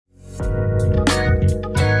Halo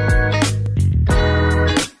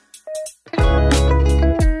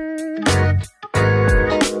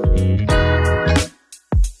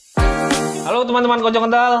teman-teman konco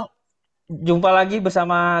kentel, jumpa lagi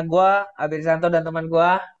bersama gua AA dan teman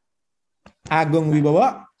gua Agung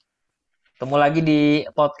Wibowo. Ketemu lagi di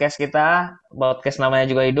podcast kita, podcast namanya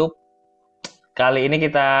juga hidup. Kali ini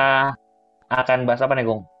kita akan bahas apa nih,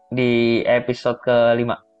 Gung? Di episode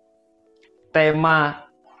ke-5. Tema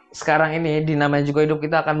sekarang ini di namanya juga hidup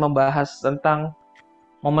kita akan membahas tentang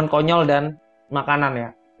momen konyol dan makanan ya.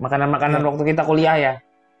 Makanan-makanan Ya. waktu kita kuliah ya,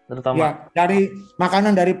 terutama. Ya, dari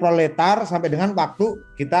makanan dari proletar sampai dengan waktu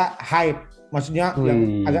kita hype. Maksudnya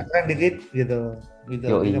yang agak keren dikit gitu.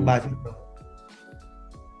 Yoi. Kita bahas itu.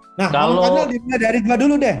 Nah, Kalau- momen konyol dimulai dari gua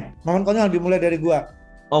dulu deh. Momen konyol dimulai dari gua.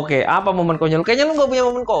 Oke, apa momen konyol? Kayaknya lu nggak punya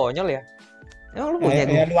momen konyol ya? Ya lu punya,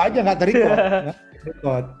 Gung. Ya lu aja nggak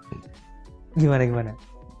terikot. Gimana?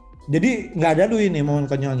 Jadi nggak ada lu ini momen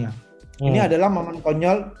konyolnya. Ini adalah momen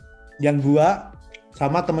konyol yang gua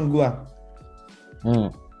sama temen gua.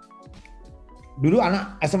 Dulu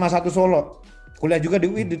anak SMA 1 Solo. Kuliah juga di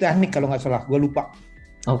UI di teknik kalau nggak salah. Gua lupa.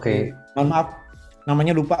 Oke. Mohon maaf.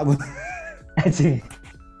 Namanya lupa gua. Anjing.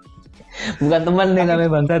 Bukan teman deh namanya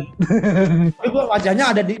bangsat. Tapi gua wajahnya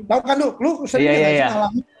ada di, tahu kan lu sering Iya, nggak iya. sih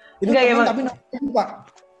ngalamin? Itu Enggak, teman emang. tapi namanya lupa.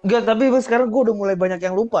 Enggak, tapi sekarang gue udah mulai banyak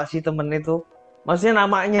yang lupa sih temen itu. Maksudnya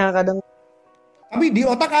namanya kadang. Tapi di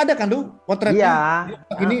otak ada kan lu potretnya. Iya. Di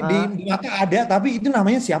otak ini di mata ada, tapi itu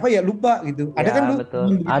namanya siapa ya lupa gitu. Ada Ya, kan lu? betul.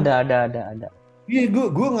 Ada. Iya,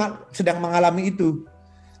 gua nggak sedang mengalami itu.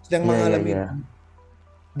 Sedang mengalami. Iya.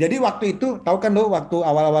 Jadi waktu itu tahu kan lu waktu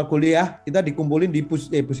awal-awal kuliah kita dikumpulin di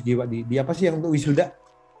pusgiwa di apa sih yang untuk wisuda?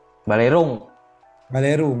 Balerung.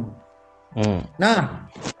 Nah,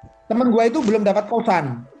 teman gua itu belum dapat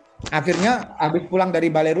kosan. Akhirnya habis pulang dari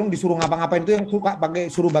Balerung disuruh ngapa-ngapain tuh yang suka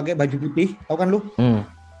suruh pakai baju putih, tahu kan lu?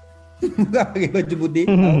 Enggak pakai baju putih.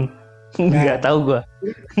 Enggak tahu gue.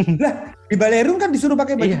 Lah, di Balerung kan disuruh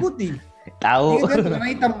pakai baju Iya. putih. Tahu. Ini kan warna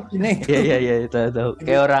hitam ini. Iya, tahu.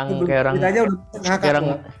 Kayak orang Kita aja udah ngakak.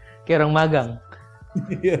 kayak orang magang.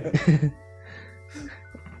 Iya.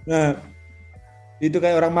 Nah, itu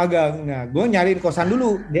kayak orang magang. Nah, gue nyari kosan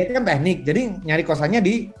dulu. Dia kan teknik, jadi nyari kosannya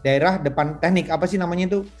di daerah depan teknik. Apa sih namanya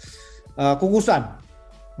itu? Kukusan.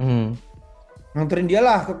 Nganterin dia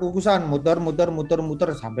lah ke Kukusan, muter,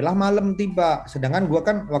 sampailah malam tiba. Sedangkan gue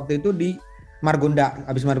kan waktu itu di Margonda,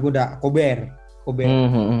 habis Margonda, Kober.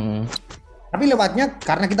 Tapi lewatnya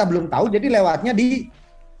karena kita belum tahu, jadi lewatnya di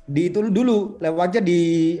itu dulu, lewatnya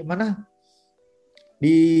di mana?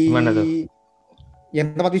 Di Mana tuh?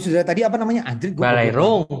 yang tempat wisuda tadi apa namanya? Anjir,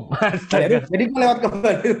 Balerung. Jadi gue lewat ke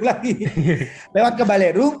Balerung lagi. Lewat ke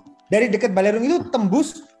Balerung, dari dekat Balerung itu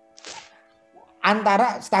tembus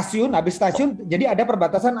antara stasiun, habis stasiun, jadi ada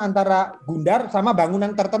perbatasan antara Gundar sama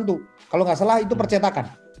bangunan tertentu. Kalau nggak salah itu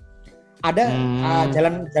percetakan. Ada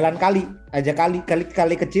jalan kali, aja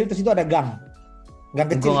kali kecil, terus itu ada gang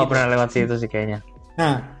kecil. Gue nggak gitu. pernah lewat situ sih kayaknya.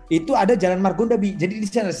 Nah, itu ada jalan Margonda, Bi. Jadi di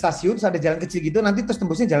sana ada stasiun, terus ada jalan kecil gitu, nanti terus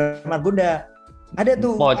tembusnya jalan Margonda. Ada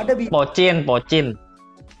tuh, ada Bi. Pocin.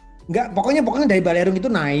 Enggak, pokoknya dari Balerung itu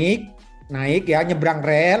naik ya, nyebrang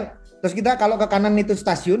rel. Terus kita kalau ke kanan itu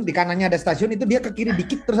stasiun, di kanannya ada stasiun, itu dia ke kiri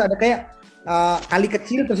dikit terus ada kayak kali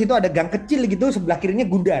kecil, terus itu ada gang kecil gitu, sebelah kirinya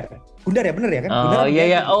Gundar. Gundar ya, bener ya kan? Gundar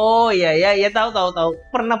Oh iya, tahu.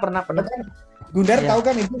 Pernah. Gundar Iya. Tahu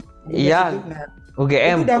kan itu? Iya. Nah,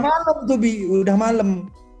 UGM. itu udah malam tuh, Bi. Udah malam.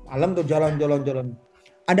 Malam tuh jalan.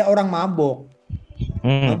 Ada orang mabok.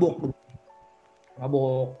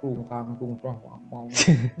 Mabok, tungkang.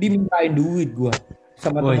 Dimintain duit gua.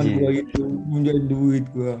 Sama teman gua itu, mintain duit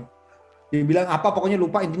gua. Dia bilang apa, pokoknya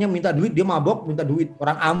lupa, intinya minta duit, dia mabok, minta duit.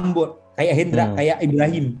 Orang Ambon, kayak Hendra, kayak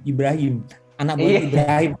Ibrahim. Anak buah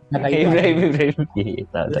Ibrahim. Ibrahim.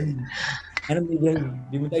 Anak Ibrahim,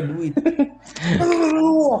 dimintain duit.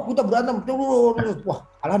 Wah, kita berantem. Wah,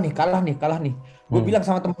 kalah nih. Gue bilang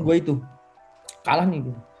sama teman gue itu, kalah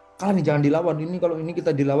nih, jangan dilawan. Ini kalau ini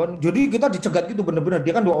kita dilawan, jadi kita dicegat gitu bener-bener.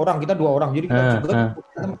 Dia kan 2 orang, kita 2 orang, jadi kita cegat,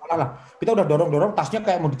 kalah lah. Kita udah dorong, tasnya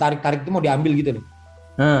kayak mau ditarik itu mau diambil gitu nih.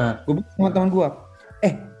 Gue bilang sama teman gue,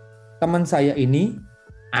 teman saya ini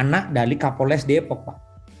anak dari Kapolres Depok, Pak.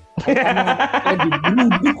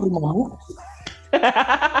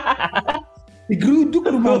 Digeruduk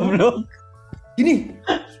rumahmu. Gini,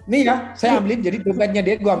 nih ya, saya ambilin, jadi dompetnya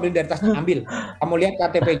dia, gue ambilin dari tasnya, ambil. Kamu lihat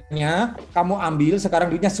KTP-nya, kamu ambil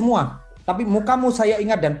sekarang duitnya semua. Tapi mukamu saya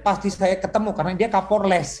ingat dan pasti saya ketemu karena dia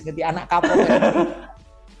Kapolres, gitu, anak Kapolres.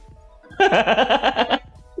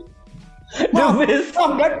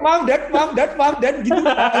 Mam, dad, gitu.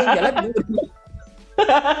 Jalan.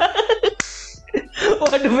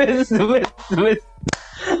 Wah, the best, the best, the best.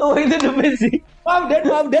 Oh, itu the best sih. Maaf Den,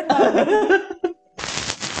 maaf Den, maaf Den.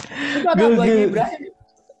 Itu anak Gil, buahnya gil. Ibrahim.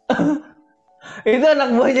 Itu anak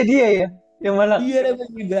buahnya dia ya? Yang mana? Iya, anak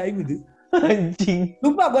buahnya Ibrahim itu. Anjing.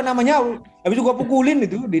 Lupa gua namanya. Habis itu gua pukulin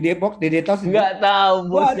itu di Depok, di Detos itu. Nggak tahu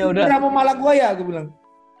Wah, bosnya itu udah. pernah malak gua ya, gua bilang.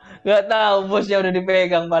 Nggak tahu bosnya udah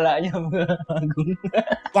dipegang palanya. Agung.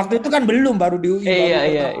 Waktu itu kan belum, baru di UI, baru Iya,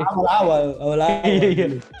 iya, pertama iya. awal-awal Iya, iya.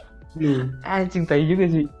 dulu. Belum. Anjing tai juga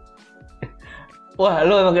sih. Wah,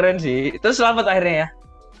 lu emang keren sih. Terus selamat akhirnya ya.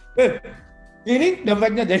 Eh, ini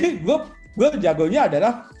dompetnya, jadi gue jagonya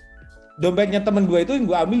adalah dompetnya temen gue itu yang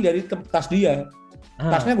gue ambil dari tas dia.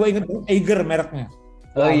 Tasnya gue inget Eiger mereknya.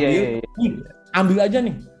 Gua Oh iya, ambil, iya, iya. "Nih, ambil aja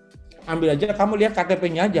nih, ambil aja, kamu lihat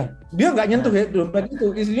KTP-nya aja." Dia nggak nyentuh ya dompet itu,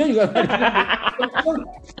 isinya juga nggak disentuh.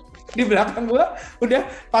 Di belakang gue udah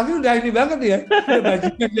pasti udah ini banget ya,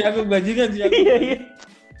 udah bajingan sih aku. Iya, iya.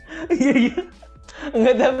 Iya, iya.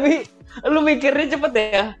 Enggak, tapi lu mikirnya cepet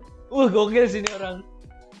ya. Gokil sih ini orang.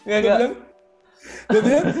 Enggak. Gue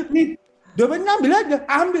bilang, nih dompetnya ambil aja,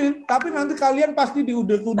 ambil. Tapi nanti kalian pasti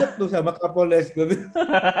diudek-udek tuh sama Kapolres. Gue bilang,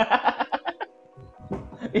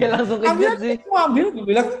 Iya, langsung ambil kejut aja, sih. mau ambil. Gue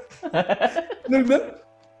bilang,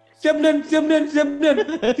 siap dan, siap dan, siap dan.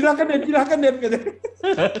 Silakan dan, silakan dan.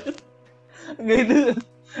 Enggak,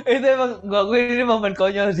 itu emang gua ini momen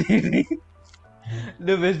konyol sih ini.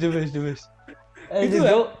 The best, the best, the best.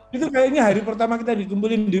 Itu kayaknya hari pertama kita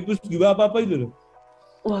dikumpulin di pus juga apa-apa itu loh.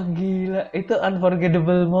 Wah gila, itu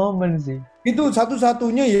unforgettable moment sih. Itu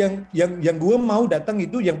satu-satunya yang gue mau datang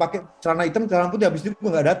itu yang pakai celana hitam, celana putih, habis itu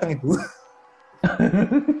gue nggak datang itu.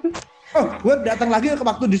 Oh, gue datang lagi ke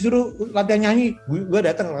waktu disuruh latihan nyanyi. Gue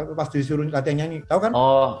datang pas disuruh latihan nyanyi, tahu kan?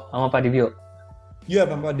 Oh, sama Pak Dibio. Iya,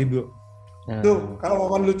 Bapak Dibro. Tuh,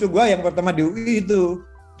 kalau momen lucu gue yang pertama di UI itu.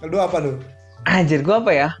 Kedua apa lu? Anjir, gua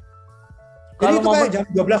apa ya? Jadi Kalau itu momen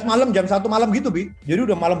kayak jam 12 malam, jam 1 malam gitu, Bi. Jadi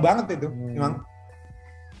udah malam banget itu, emang.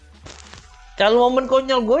 Kalau momen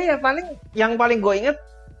konyol gue ya yang paling gue inget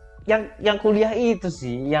yang kuliah itu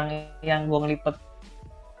sih, yang gue ngelipet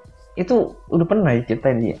itu udah pernah ya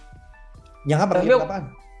ceritain dia. Yang apa? Tapi Yang apaan?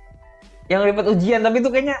 yang ngelipet ujian, tapi itu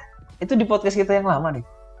kayaknya itu di podcast kita yang lama nih.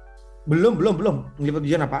 Belum. Ngelipet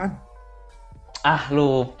ujian apaan? Ah,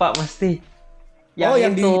 lupa mesti.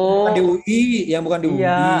 Yang itu. bukan di UI, yang bukan di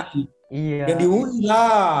Iya, UI. iya. Yang di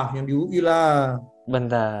UI lah.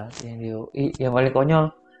 Bentar, yang di UI yang paling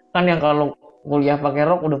konyol kan yang kalau kuliah pakai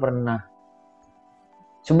rok udah pernah.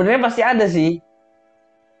 Sebenarnya pasti ada sih.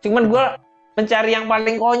 Cuman gue mencari yang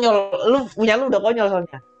paling konyol. Lu udah konyol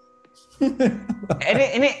soalnya.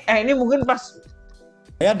 Ini mungkin pas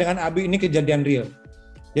Saya dengan Abi ini kejadian real.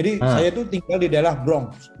 Jadi saya tuh tinggal di daerah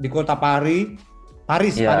Bronx, di kota Paris.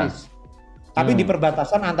 Iya. Tapi di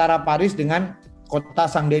perbatasan antara Paris dengan kota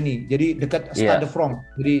Saint-Denis. Jadi dekat Stade de France,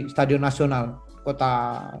 jadi Stadion Nasional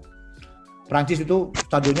kota Prancis itu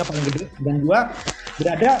stadionnya paling gede. Dan gua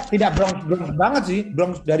berada tidak Bronx banget sih.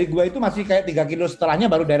 Bronx dari gua itu masih kayak 3 kilo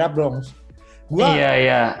setelahnya baru daerah Bronx. Gua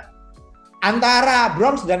Iya. antara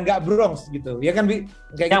Bronx dan nggak Bronx gitu. Ya kan, Bi?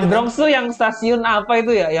 Kayak Yang gitu, Bronx kan? tuh yang stasiun apa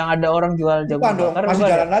itu ya? Yang ada orang jual jagung Bukan dong, bakar. masih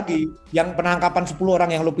Bukan jalan ya? lagi. Yang penangkapan 10 orang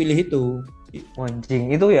yang lu pilih itu.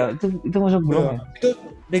 Anjing, itu ya, itu masuk Bronx ya? Itu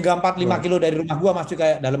 3-4-5 kilo dari rumah gua masih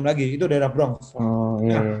kayak dalam lagi. Itu daerah Bronx. Oh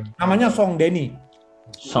iya. Nah, namanya Saint-Denis.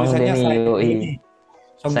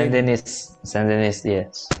 Saint-Denis,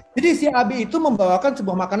 yes. Jadi si Abi itu membawakan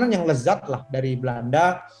sebuah makanan yang lezat lah dari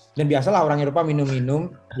Belanda. Dan biasalah orang Eropa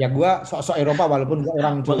minum-minum. Ya gua sok-sok Eropa walaupun gua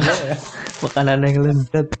orang Jawa ya. Makanan yang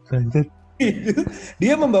lezat.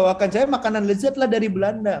 Dia membawakan saya makanan lezat lah dari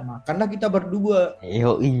Belanda. Makanlah kita berdua.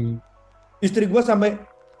 Yoi. Istri gua sampai,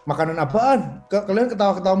 makanan apaan? Kalian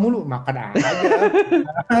ketawa-ketawa mulu. Makan aja.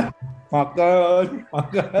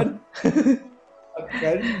 Makan.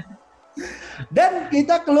 Dan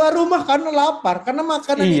kita keluar rumah karena lapar. Karena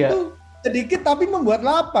makanan itu sedikit tapi membuat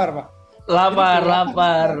lapar, Pak.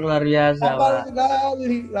 Lapar, luar biasa.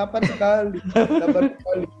 Lapar sekali.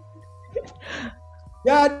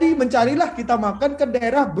 Jadi mencarilah kita makan ke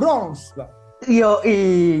daerah Bronx, Pak.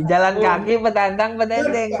 Yoi, jalan kaki petantang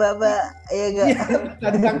petenteng, Bapak. Iya enggak?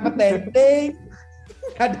 Petantang petenteng.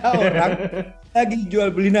 Ada orang lagi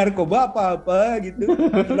jual beli narkoba apa gitu.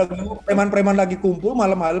 Preman-preman lagi kumpul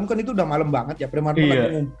malam-malam, kan itu udah malam banget ya, preman-preman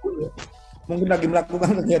lagi ngumpul. Ya. Mungkin lagi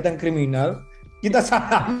melakukan kegiatan kriminal. Kita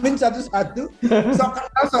salamin satu-satu, sok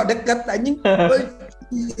kenal, sok dekat anjing.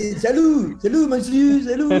 Selalu Monsieur,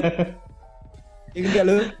 selalu. Ingat gak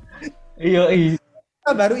lo? Iya.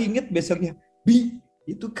 Kita baru inget besoknya, Bi,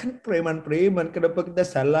 itu kan preman-preman, kenapa kita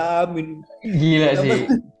salamin? Gila sih.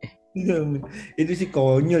 Itu sih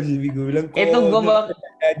konyol sih, Bi. Gue bilang Itu gue konyol,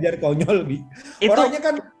 ajar konyol, Bi. itu Orangnya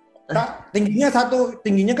kan tingginya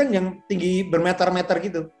kan yang tinggi bermeter-meter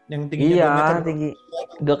gitu, yang tingginya iya 2 meter. tinggi.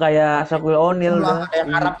 Udah kayak Shaquille O'Neal Lah, udah. ada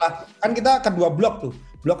yang Arab lah. Kan kita kedua blok tuh,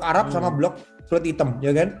 blok Arab sama Hmm. blok kulit hitam,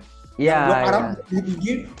 ya kan? Iya, Yang blok Arab iya.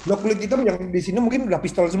 tinggi, blok kulit hitam yang di sini mungkin udah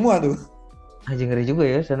pistol semua tuh. Anjing ngeri juga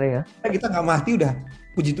ya sana ya. Kita nggak mati udah,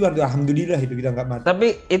 puji Tuhan tuh, alhamdulillah itu kita nggak mati. Tapi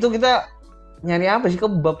itu kita nyari apa sih,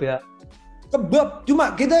 kebab ya? Kebab,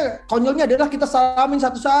 cuma kita konyolnya adalah kita salamin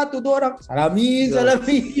satu-satu tuh orang. Salamin, Tuh.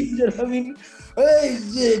 salamin, salamin. Hei,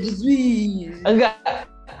 Jeswi. Enggak.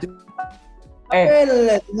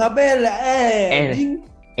 Eh, Ngapel, eh, anjing.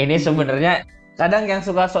 ini sebenarnya kadang yang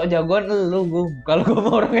suka sok jagoan lu, gue. Kalau gue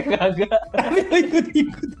mau orangnya kagak. Tapi lo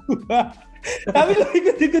ikut-ikut gua. Tapi lo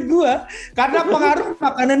ikut-ikut gua karena pengaruh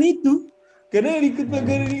makanan itu. Karena ikut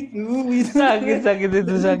makanan itu. Sakit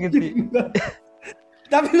itu sakit sih.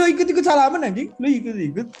 Tapi lo ikut-ikut salaman anjing, lo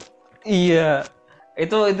ikut-ikut. Iya.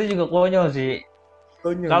 Itu juga konyol sih.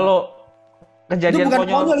 Konyol. Kalau Itu kejadian bukan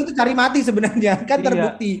konyol, konyol, itu cari mati sebenarnya. Kan iya.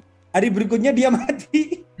 terbukti. Hari berikutnya dia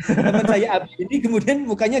mati. Teman saya Abi ini kemudian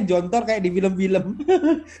mukanya jontor kayak di film-film.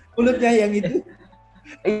 Mulutnya yang itu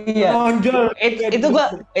Iya. menonjol.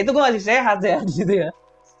 Itu gua masih sehat gitu ya.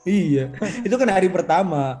 Iya. Itu kan hari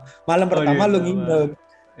pertama. Malam Oh, pertama iya, lo sama. nginep.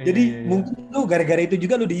 Iya, Jadi iya, iya. mungkin lu gara-gara itu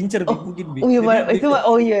juga lu diincer, Bi. Mungkin, Bi.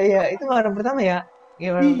 Oh iya, Jadi itu malam pertama ya. Iya,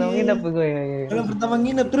 malam pertama nginep iya. gue ya. Malam pertama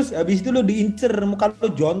nginep terus habis itu lu diincer, muka lu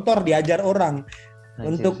jontor, diajar orang. Anjir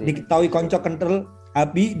Untuk sih. diketahui konco kentel,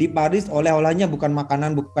 Abi di Paris oleh-olehnya bukan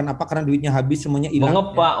makanan, bukan apa, karena duitnya habis semuanya hilang.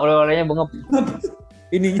 Bengep Pak, oleh-olehnya bengep.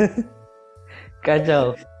 Ini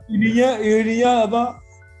Kacau. ininya apa?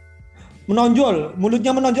 Menonjol,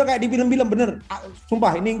 mulutnya menonjol kayak di film-film, bener.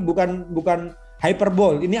 Sumpah ini bukan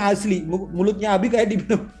hyperbol, ini asli. Mulutnya Abi kayak di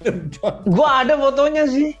film-film Gua ada fotonya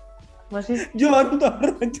sih. Masih. jontor.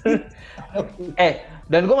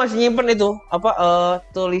 Dan gue masih nyimpen itu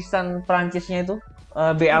tulisan Prancisnya itu.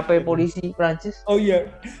 BAP polisi Prancis. Oh iya,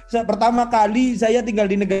 pertama kali saya tinggal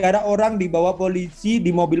di negara orang, dibawa polisi,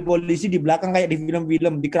 di mobil polisi, di belakang kayak di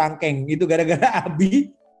film-film, di kerangkeng. Itu gara-gara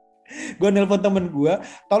Abi. Gue nelpon temen gue,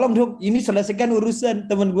 tolong dong ini selesaikan urusan.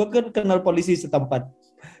 Temen gue kan kenal polisi setempat.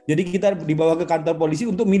 Jadi kita dibawa ke kantor polisi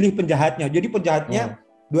untuk milih penjahatnya. Jadi penjahatnya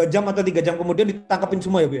 2 jam atau 3 jam kemudian ditangkapin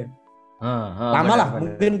semua ya Bu ya. Lama lah,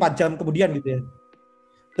 mungkin 4 jam kemudian gitu ya.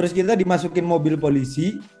 Terus kita dimasukin mobil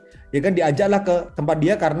polisi, ya kan, diajaklah ke tempat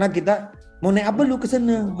dia karena kita mau naik apa lu ke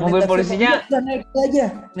sana? Mobil polisinya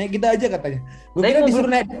naik kita aja katanya. Gue kira disuruh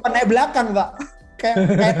naik depan, naik belakang, Pak.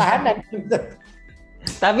 kayak tahanan.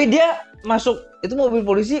 Tapi dia masuk, itu mobil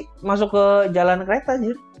polisi masuk ke jalan kereta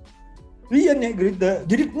aja. Iya, naik kereta.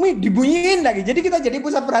 Jadi dibunyiin lagi. Jadi kita jadi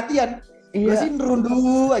pusat perhatian. Gue sih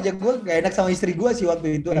nerundu aja, gue gak enak sama istri gue sih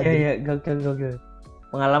waktu itu. Iya, gokil.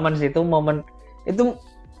 Pengalaman sih itu, momen itu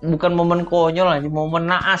bukan momen konyol aja, momen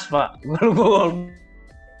naas Pak.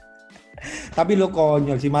 Tapi lo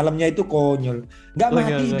konyol sih, malamnya itu konyol. Nggak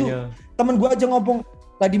mati itu. Temen gue aja ngomong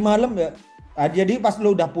tadi malam ya. Jadi pas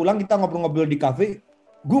lo udah pulang kita ngobrol-ngobrol di kafe.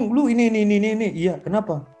 Gung, lu ini. Iya,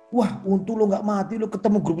 kenapa? Wah, untung lo nggak mati, lo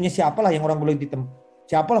ketemu grupnya siapa lah yang orang kulit hitam.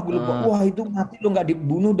 Siapa lah gue lupa. Wah, itu mati lo nggak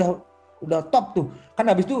dibunuh, udah top tuh.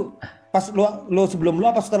 Kan habis itu pas lo sebelum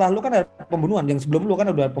lo apa setelah lo kan ada pembunuhan, yang sebelum lo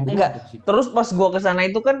kan udah pembunuhan. Enggak. Terus pas gua kesana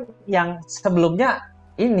itu kan yang sebelumnya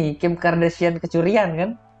ini Kim Kardashian kecurian kan?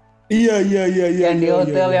 Iya. Yang di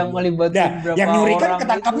hotel yang melibatkan berapa orang. Yang nyuri kan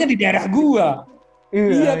ketangkapnya di daerah gua.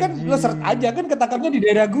 Iya kan, lo search aja kan ketangkapnya di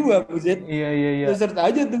daerah gua, buset. Iya. Lo search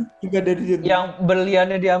aja tuh juga dari situ. Yang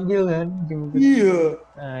berliannya diambil kan? Iya.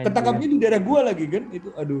 Ketangkapnya di daerah gua lagi kan?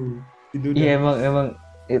 Itu aduh. Itu iya emang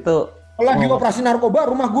itu. Lagi operasi narkoba,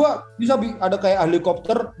 rumah gua bisa ada kayak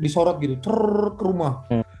helikopter disorot gitu, ke rumah.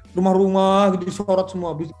 Rumah-rumah gitu disorot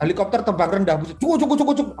semua. Helikopter terbang rendah, bisa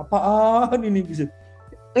cuk. Apaan ini bisa?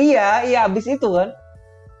 Iya, abis itu kan.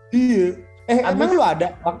 Iya. Emang lu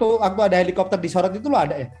ada waktu ada helikopter disorot itu lu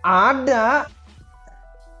ada ya? Ada.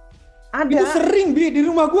 Itu sering, Bi, di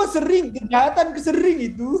rumah gua sering, kejahatan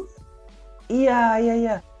kesering itu.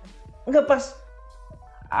 Iya. Enggak, pas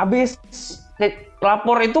abis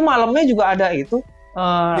lapor itu malamnya juga ada itu.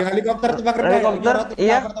 Yang helikopter terbang rendah, helikopter,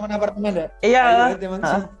 iya. Apartemen ada. Iya.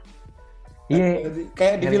 Iya.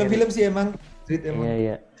 Kayak di film-film sih emang.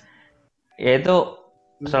 Iya. Ya itu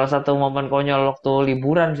salah satu momen konyol waktu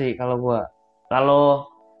liburan sih kalau gua. Kalau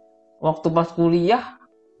waktu pas kuliah,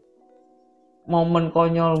 momen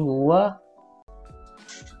konyol gua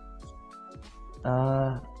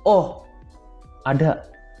ada.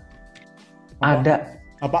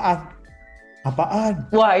 Apaan?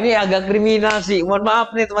 Wah, ini agak kriminal sih. Mohon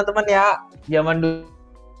maaf nih teman-teman ya. Zaman dulu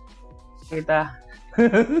kita.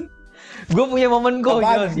 Gue punya momen konyol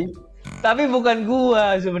Apaan sih. sih? Tapi bukan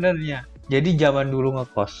gua sebenarnya. Jadi zaman dulu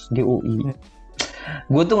ngekos di UI.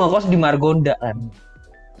 Gue tuh ngekos di Margonda kan.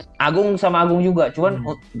 Agung sama Agung juga, cuman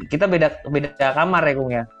kita beda kamar ya,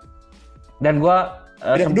 Gung ya. Dan gua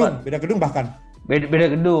sempat Beda gedung bahkan. beda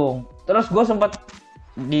gedung. Terus gue sempat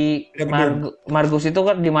di Beda gedung. Margus itu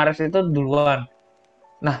kan, di Mares itu duluan.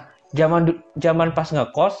 Nah, zaman pas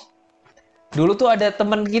ngekos, dulu tuh ada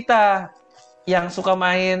temen kita yang suka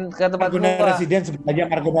main ke tempat Margonda gua. Residen, sebut aja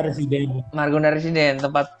Margonda Residen. Margonda Residen,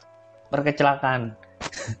 tempat berkecelakaan.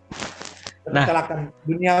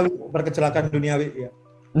 Berkecelakaan duniawi ya.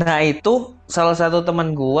 Nah, itu salah satu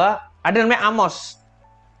teman gua, ada namanya Amos.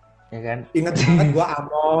 Ya kan? Ingat banget gua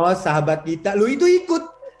Amos, sahabat kita. Lu itu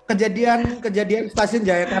ikut kejadian stasiun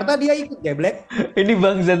Jayakarta, dia ikut geblek. Ini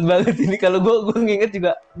bangsat banget ini, kalau gua nginget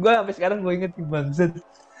juga. Gua sampai sekarang gua inget nih, bangsat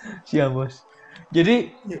si Amos.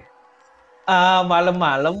 Jadi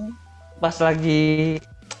malam-malam pas lagi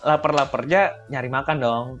lapar-laparnya nyari makan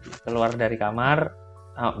dong, keluar dari kamar.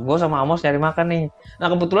 Gue sama Amos nyari makan nih.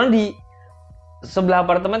 Nah, kebetulan di sebelah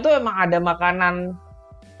apartemen tuh emang ada makanan.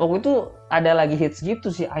 Waktu itu ada lagi hits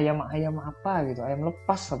gitu sih, ayam apa gitu, ayam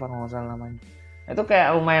lepas apa nggak salah namanya. Itu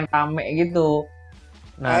kayak lumayan rame gitu.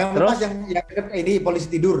 Nah, Ayam terus lepas yang deket ini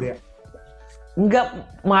polisi tidur ya. enggak,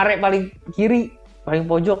 Mare paling kiri, paling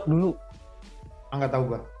pojok dulu. Nggak tahu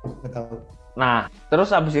gua, nggak tahu. Nah,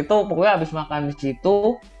 terus habis itu pokoknya habis makan di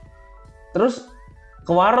situ, terus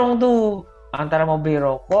ke warung tuh, antara mau beli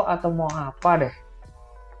rokok atau mau apa deh.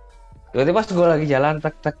 Tiba-tiba pas gue lagi jalan,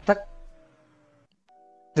 tek.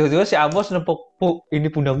 Tiba-tiba si Amos nepuk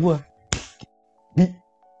ini pundak gue.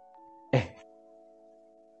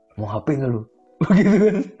 Mau HP nggak lu? Begitu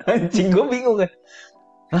kan, anjing, gue bingung kan.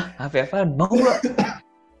 Hah, HP apaan? Mau nggak?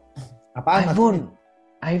 Apaan?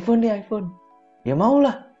 iPhone nih, iPhone. Ya mau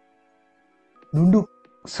lah. Nunduk.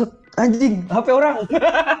 Set, anjing, HP orang.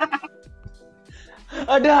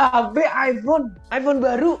 Ada HP iPhone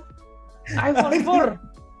baru. iPhone 4.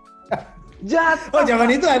 Jatuh. Oh, zaman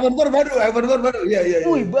itu iPhone 4 baru. Iya.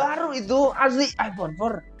 Wih, baru itu, asli iPhone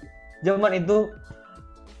 4. Zaman itu.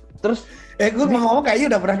 Terus Gue ngomong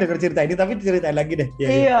kayaknya udah pernah denger cerita ini, tapi ceritain lagi deh.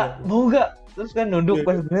 Iya, mau gak? Terus kan nunduk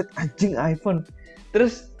pas ngeliat anjing iPhone.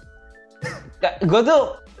 Terus gue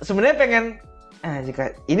tuh sebenarnya pengen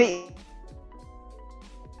jika ini,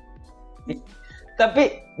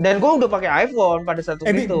 tapi dan gue udah pakai iPhone pada saat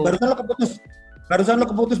itu. Barusan lo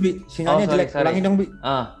keputus, Bi. Sinyalnya jelek. Sorry. Ulangin dong, Bi.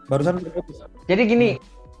 Barusan lo keputus. Jadi gini,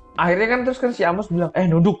 akhirnya kan terus kan si Amos bilang,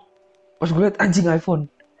 nunduk. Pas gue liat anjing iPhone.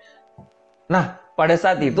 Nah, pada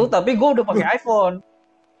saat itu, tapi gue udah pakai iPhone.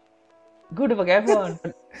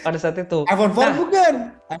 Pada saat itu. iPhone 4 bukan?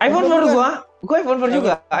 iPhone 4 gue iPhone 4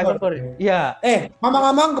 juga. iPhone 4. Iya.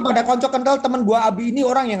 Ngomong-ngomong kepada konco kentel, teman gue Abi ini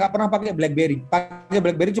orang yang nggak pernah pakai BlackBerry. Pakai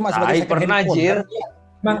BlackBerry cuma sebagai second pernah, handphone. Jir.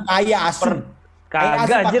 Emang kaya asu.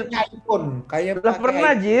 Kagak, Jir. iPhone. Lah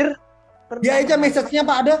pernah, Jir. Dia aja message-nya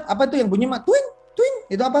Pak ada. Apa itu yang bunyi mak? Twing.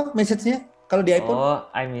 Itu apa message-nya? Kalau di iPhone. Oh,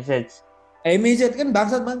 iMessage. iMessage kan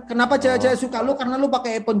bangsat, Bang. Kenapa cewek-cewek suka lu? Karena lu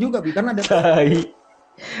pakai iPhone juga, Bi. Karena ada.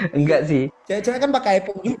 Enggak sih. Cewek-cewek kan pakai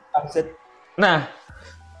iPhone juga, bangsat. Nah,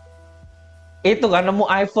 itu kan nemu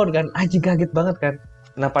iPhone kan, anjing kaget banget kan.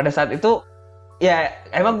 Nah, pada saat itu ya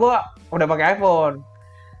emang gue udah pakai iPhone.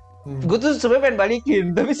 Gue tuh sebenarnya pengen balikin,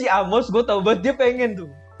 tapi si Amos gue tau banget dia pengen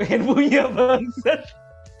punya, bangsat.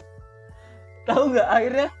 Tahu nggak,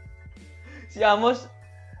 akhirnya si Amos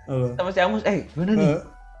sama si Amos, gimana nih?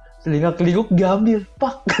 Telinga-telinguk diambil,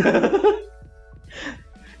 pak.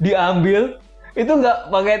 Diambil, itu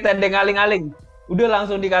nggak pakai tendeng aling-aling, udah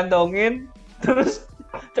langsung dikantongin, terus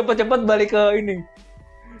cepet-cepet balik ke ini,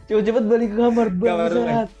 cepet-cepet balik ke kamar,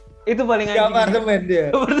 bangsat. Itu paling anjing. Apartemen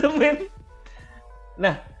dia. Apartemen.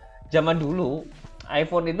 Nah, zaman dulu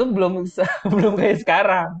iPhone itu belum kayak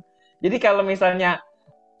sekarang. Jadi kalau misalnya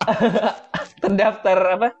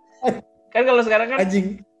terdaftar apa? Kan kalau sekarang kan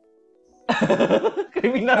anjing.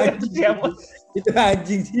 Kriminal itu siapa? Itu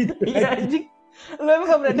anjing sih. Iya, anjing. Lu emang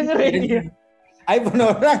gak pernah dengerin dia? iPhone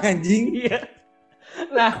orang anjing. Iya.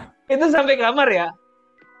 Nah, itu sampai kamar ya.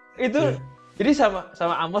 Itu jadi sama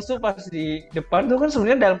Amos tuh pas di depan tuh kan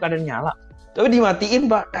sebenarnya dalam keadaan nyala. Tapi dimatiin,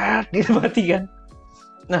 Pak. Dimatikan.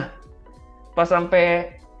 Nah, pas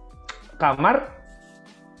sampai kamar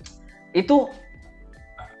itu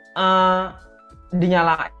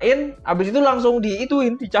dinyalain, abis itu langsung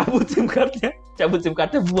dicabut SIM cardnya,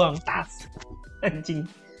 buang tas, anjing.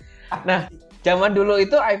 Nah, zaman dulu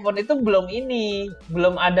itu iPhone itu belum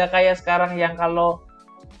ada kayak sekarang yang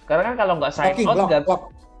sekarang kan kalau nggak sign out nggak,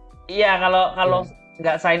 iya kalau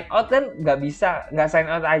nggak sign out kan nggak bisa, nggak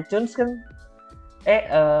sign out iTunes kan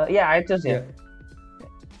Ya iTunes ya. Iya.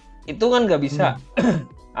 Itu kan nggak bisa. Hmm.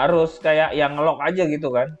 Harus kayak yang lock aja gitu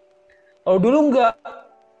kan. Oh dulu nggak.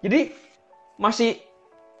 Jadi masih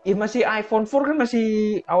masih iPhone 4 kan masih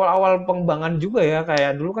awal-awal pengembangan juga ya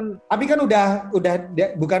kayak dulu kan. Tapi kan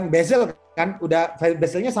bukan bezel kan, udah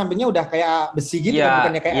bezelnya sampingnya udah kayak besi gitu Iya, kan,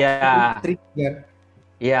 bukannya kayak iya, elektrik kan.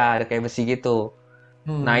 iya ada kayak besi gitu.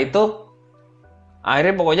 Nah Hmm. itu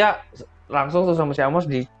akhirnya pokoknya langsung tuh sama si Amos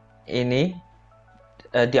di ini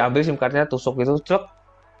diambil SIM cardnya tusuk itu cek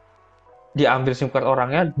diambil SIM card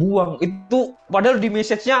orangnya buang itu padahal di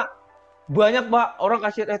message-nya banyak pak orang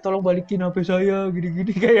kasih tolong balikin HP saya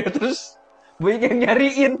gini-gini kayak terus banyak yang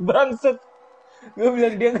nyariin bangset gue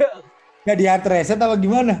bilang dia Nggak di hard reset apa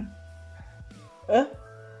gimana? eh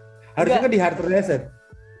Harusnya enggak kan di hard reset.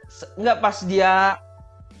 enggak pas dia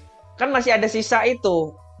kan masih ada sisa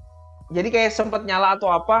itu jadi kayak sempat nyala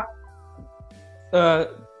atau apa eh,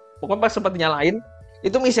 pokoknya pas sempat nyalain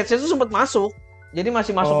itu message-nya tuh sempat masuk jadi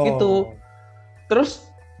masih masuk gitu Oh. terus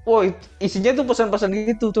wah isinya tuh pesan-pesan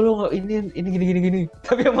gitu tolong ini gini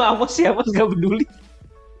tapi sama Amos sih Amos gak peduli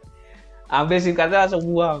ambil SIM cardnya langsung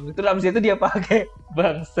buang itu habis itu dia pakai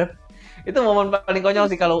bangset itu momen paling konyol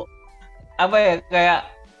sih kalau apa ya kayak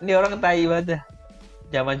ini orang tai banget dah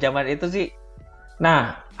zaman-zaman itu sih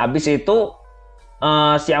nah habis itu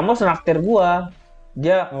si Amos naktir gua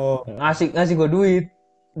dia Oh. ngasih ngasih gua duit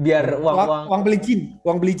biar uang-uang Uang belicin,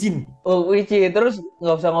 uang belicin. Wici terus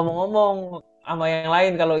nggak usah ngomong-ngomong sama yang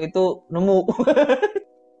lain kalau itu nemu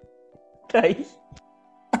tai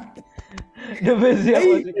the best ya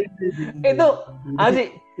Hai. itu asik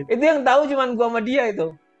itu yang tahu cuman gua sama dia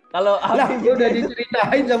itu kalau Lah, habis gue udah dia itu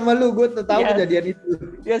diceritain sama lu, gue tahu ya, kejadian itu.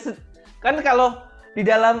 ya kan kalau di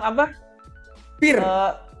dalam apa Pir.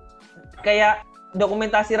 eh, kayak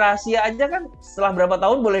dokumentasi rahasia aja kan setelah berapa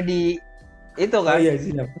tahun boleh di itu Oh kan iya,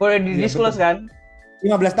 siap. boleh di Iya, betul. disclose kan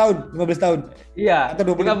 15 tahun, 15 tahun. iya Atau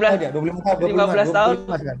 25 tahun 15 ya? 25 tahun, 25, 15 tahun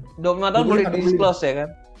 25 kan? 25 tahun boleh 25, di 25. disclose ya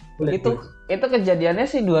kan Boleh, itu boleh. itu kejadiannya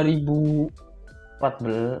sih 2014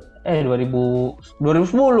 2010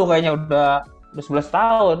 kayaknya udah 11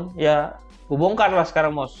 tahun ya gue bongkar lah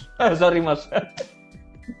sekarang Mos sorry Mos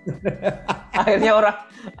akhirnya orang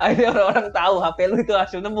tahu HP lu itu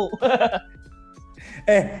hasil nemu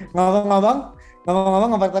Ngomong-ngomong, ngomong-ngomong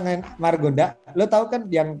Margonda, lo tahu kan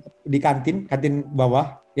yang di kantin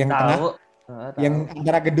bawah, yang tengah, tahu yang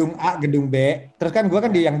antara gedung A, gedung B, terus kan gue kan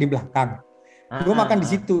yang di belakang. Gue makan di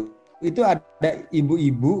situ. Itu ada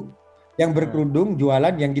ibu-ibu yang berkerudung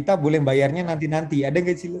jualan yang kita boleh bayarnya nanti-nanti. Ada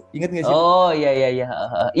nggak sih lo? Ingat nggak sih lo? oh iya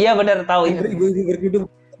iya benar tahu Yang ingat ibu-ibu berkerudung.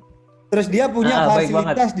 Terus dia punya baik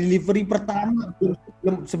banget fasilitas delivery pertama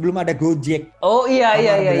sebelum ada Gojek. oh iya Kamar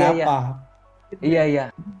iya berapa? iya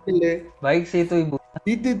baik sih itu ibu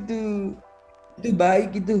Itu tuh. Itu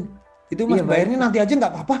baik itu. Itu iya Mas baik bayarnya nanti aja nggak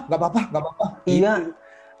apa-apa, nggak apa-apa, nggak apa-apa. iya Gitu.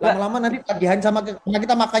 nggak Lama-lama nanti tagihan karena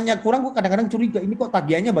kita makannya kurang, gue kadang-kadang curiga ini kok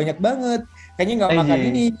tagihannya banyak banget. Kayaknya nggak makan sih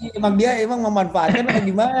ini. Emang dia memanfaatkan atau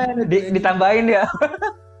gimana tuh? ditambahin ya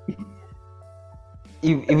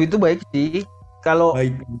ibu itu baik sih kalau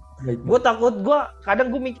Baik, baik. gue takut kadang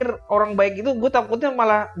gue mikir orang baik itu gue takutnya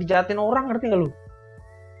malah dijahatin orang ngerti nggak lu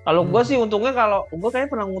kalau gue sih untungnya kalau gue kayaknya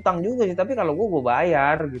pernah ngutang juga sih tapi kalau gue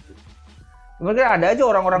bayar gitu mungkin ada aja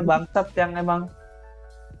orang-orang bangsat yang emang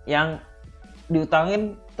yang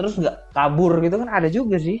diutangin terus nggak kabur gitu kan ada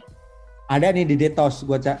juga sih Ada nih di Detos,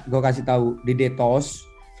 gue kasih tahu di Detos,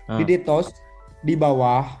 di Detos di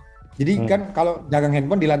bawah. Jadi kan kalau dagang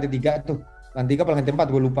handphone di lantai 3 tuh, lantai 3 apa lantai 4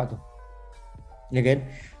 gue lupa tuh, ya kan?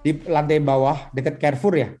 Di lantai bawah dekat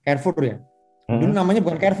Carrefour ya. Dulu namanya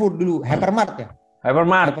bukan Carrefour dulu, Hypermart ya.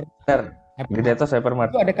 Hypermart di Hypermart. Detos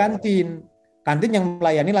Hypermart Itu ada kantin yang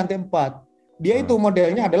melayani lantai 4. Dia itu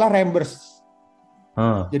modelnya adalah reimburse.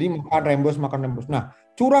 Jadi makan rembes. Nah,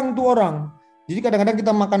 curang tuh orang. Jadi kadang-kadang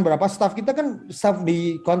kita makan berapa, staff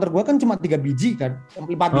di counter gua kan cuma 3 biji kan. 4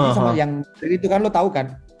 biji sama yang itu kan lo tahu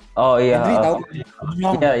kan. oh iya Henry tahu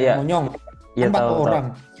monyong. Iya, Kan 4 tahu. orang.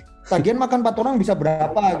 Tagihan makan 4 orang bisa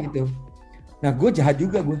berapa gitu. Nah, gue jahat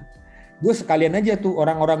juga gue. Gue sekalian aja tuh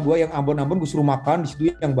orang-orang gue yang ambon-ambon gue suruh makan di situ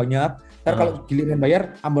yang banyak. Ntar kalau giliran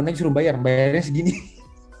bayar, ambonnya suruh bayarnya segini.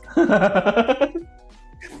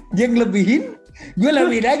 Dia ngelebihin, gue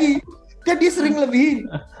lebihin lagi. Kan dia sering lebihin.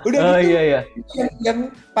 Udah gitu. Iya. Yang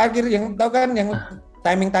parkir yang tahu kan yang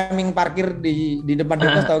timing parkir di depan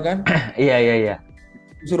Detos tahu kan? Iya.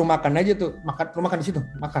 Suruh makan aja tuh, lu makan di situ,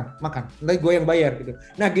 makan. Nanti gue yang bayar gitu.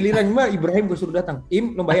 Nah giliran Mbak Ibrahim gue suruh datang,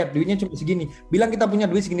 lu bayar duitnya cuma segini. Bilang kita punya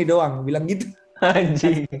duit segini doang, bilang gitu.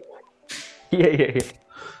 Anjing. Iya.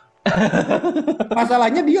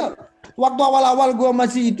 Masalahnya dia Waktu awal-awal gue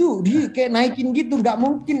masih itu, dia kayak naikin gitu. Nggak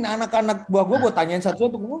mungkin anak-anak buah gue tanyain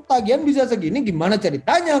satu-satu. Tagihan bisa segini, gimana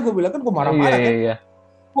ceritanya? Gue bilang kan gue Iya, marah-marah iya, kan. iya.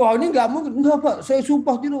 Wah ini nggak mungkin. Enggak Pak, saya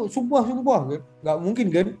sumpah itu. Sumpah. Nggak mungkin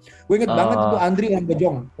kan. Gue inget banget itu Oh, Andri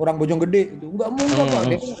orang Bojong gede. Itu nggak mungkin Pak.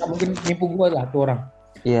 Dia kan nggak mungkin nipu gue lah tuh orang.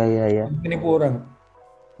 iya, iya, iya. Nggak mungkin nipu orang.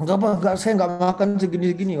 Enggak Pak, enggak, saya nggak makan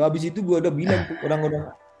segini-segini. Habis itu gue udah bilang tuh orang-orang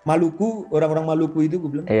Maluku itu gue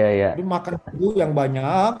bilang, Iya, iya. lu makan dulu yang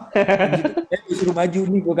banyak. Habis itu disuruh maju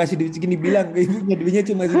nih, gue kasih duit segini, bilang ke ibunya duitnya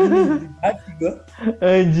cuma segini. Hati gue.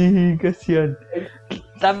 Anjing, kasihan.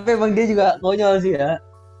 Tapi emang dia juga konyol sih ya.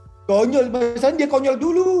 Konyol, misalnya dia konyol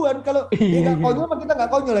duluan. Kalau dia nggak Iya, konyol, mah kita nggak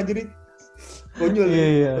konyol lah. Jadi konyol. iya,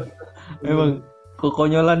 iya. Emang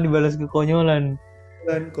kekonyolan dibalas kekonyolan.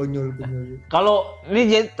 Konyol. Kalau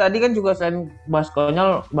ini tadi kan juga selain bahas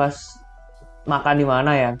konyol, bahas makan di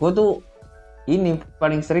mana ya. Gue tuh ini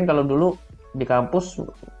paling sering kalau dulu di kampus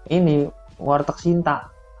ini warteg Sinta.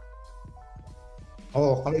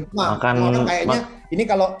 Oh, kalau itu mah Makan orang kayaknya ini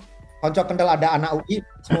kalau konco kentel ada anak UI,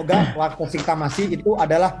 semoga warteg Sikta masih itu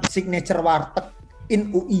adalah signature warteg in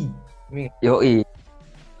UI. Ini yoi.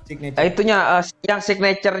 signature. Itunya yang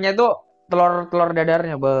signaturenya itu telur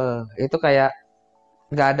dadarnya, itu kayak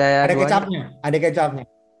nggak ada Ada duanya. kecapnya, ada kecapnya.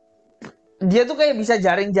 Dia tuh kayak bisa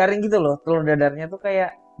jaring-jaring gitu loh, telur dadarnya tuh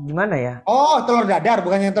kayak gimana ya? Oh, telur dadar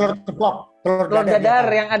bukan yang telur ceplok. Telur Telur dadar ya dadar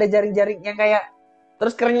tahu. yang ada jaring-jaringnya kayak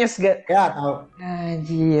terus krenyes gak? Ya tahu.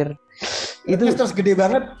 Anjir. Itu Itu terus gede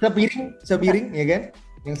banget sepiring ya kan?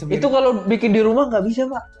 Yang sepiring. itu kalau bikin di rumah nggak bisa,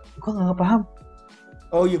 Pak. Gua nggak paham.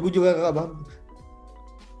 Oh iya, gue juga gak paham.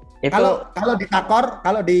 Itu Kalau di Takor,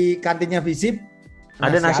 kalau di kantinnya Visip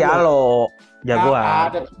ada nasi alo, jagoan.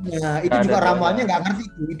 Ada. Nah, itu Nggak ada juga duanya. ramuannya nggak ngerti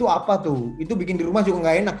tuh. Itu apa tuh? Itu bikin di rumah juga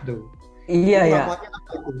nggak enak tuh. Iya Itu ya. ramuannya apa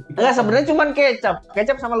itu? Itu Enggak, apa? sebenarnya cuman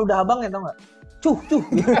kecap sama ludah abang ya, tau nggak? Cuh.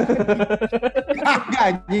 Kagak,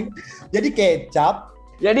 anjing. Jadi kecap.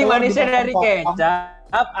 Jadi telur manisnya dipotong dari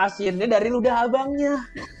kecap, asinnya dari ludah abangnya.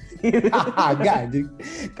 Kagak, anjing.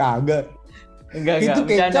 Kagak. Enggak, Itu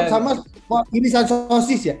bercanda. kecap sama irisan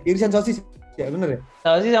sosis ya? Irisan sosis ya, bener ya?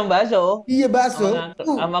 Sosis sama bakso, Iya, bakso.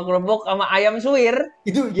 sama kerupuk, sama ayam suwir.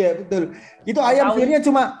 Itu ya betul. Itu Sama ayam sawi. suwirnya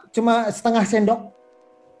cuma setengah sendok.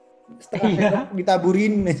 Setengah Iya. sendok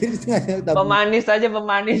ditaburin. Setengah sendok ditaburin.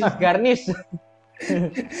 Pemanis, garnish.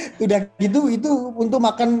 Udah gitu itu untuk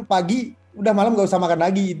makan pagi, udah malam gak usah makan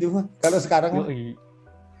lagi itu. Kalau sekarang mah Yoi.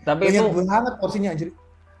 Tapi banyak itu banget porsinya anjir.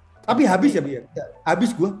 Tapi habis ya, Bi.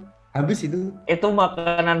 Habis gua. Habis itu.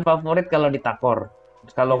 makanan favorit kalau di Takor.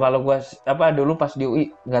 Kalau gua dulu pas di UI,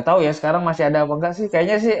 nggak tahu ya sekarang masih ada apa enggak sih?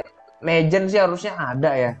 Kayaknya sih legend sih harusnya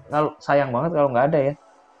ada ya. Kalau sayang banget kalau nggak ada ya.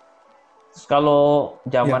 Terus kalau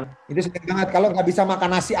zaman Ya, itu sayang banget kalau nggak bisa makan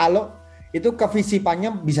nasi alo, itu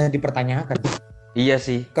kevisipannya bisa dipertanyakan. iya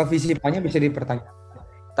sih. Kevisipannya bisa dipertanyakan.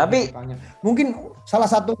 Tapi Mungkin salah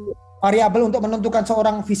satu variabel untuk menentukan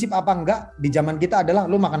seorang visip apa enggak di zaman kita adalah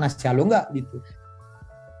lu makan nasi alo enggak gitu.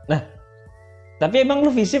 emang lu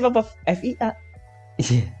visip apa FIA?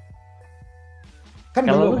 Iya. Kan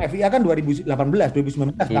Kalau belum FIA kan 2018,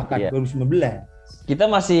 2019 bahkan Iya. 2019. Kita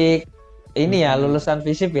masih ini ya lulusan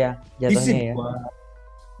visip ya Visip jatuhnya ya. gua.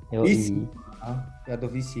 Yoi. Visip. Jatuh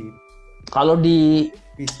visip. Kalau di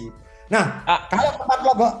Visip. Nah, kalau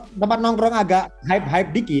tempat nongkrong agak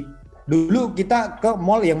hype dikit, dulu kita ke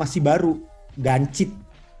mall yang masih baru, Gancit.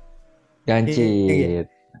 Gancit.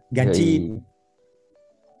 Gancit. Yoi.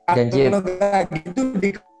 Gancit. Kalau nggak gitu di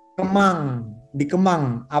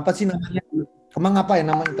Kemang. Apa sih namanya? Kemang apa ya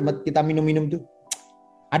namanya tempat kita minum-minum tuh?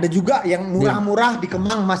 Ada juga yang murah-murah di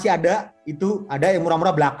Kemang masih ada. Itu ada yang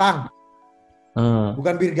murah-murah belakang.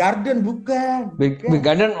 Bukan Beer Garden, bukan. Big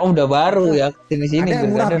Garden udah baru ya sini-sini. Ada yang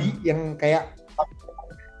Beer murah Garden. yang kayak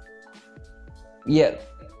Iya.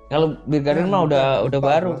 Kalau Beer Garden mah udah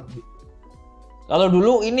baru. Kalau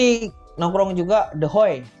dulu ini nongkrong juga The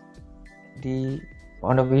Hoy di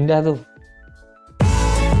Pondok Indah tuh.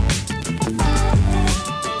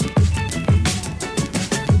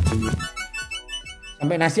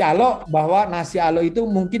 sampai nasi alo, bahwa nasi alo itu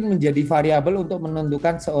mungkin menjadi variabel untuk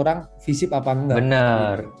menentukan seorang visip apa enggak.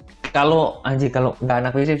 Bener. Kalau nggak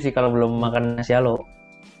anak visip sih kalau belum makan nasi alo.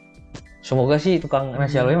 Semoga sih tukang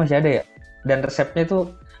nasi alonya masih ada ya. Dan resepnya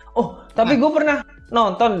tuh, tapi gue pernah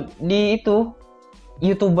nonton di itu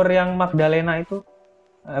YouTuber yang Magdalena itu,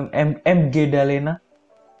 MG Dalena.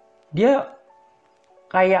 Dia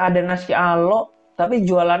kayak ada nasi alo, tapi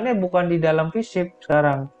jualannya bukan di dalam visip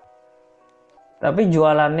sekarang. Tapi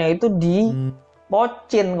jualannya itu di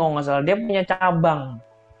Pocin kalau nggak salah. Dia punya cabang.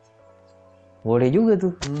 Boleh juga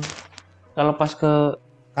tuh. Kalau pas ke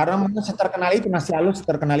Karena mana seterkenal itu, nasi halus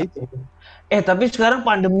seterkenal itu. Tapi sekarang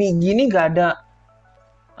pandemi gini nggak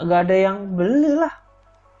ada yang beli lah.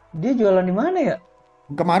 Dia jualan di mana ya?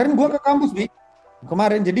 Kemarin gua ke kampus, Bi.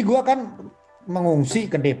 Kemarin, jadi gua kan mengungsi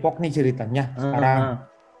ke Depok nih ceritanya Heeh, sekarang.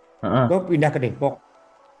 heeh, Gue pindah ke Depok.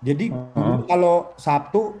 Jadi heeh. dulu kalau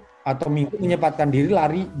Sabtu atau Minggu menyempatkan diri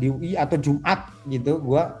lari di UI atau Jumat gitu,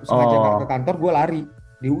 gue sengaja nggak ke Oh, kantor, gue lari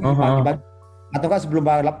di UI heeh. pagi-pagi atau enggak sebelum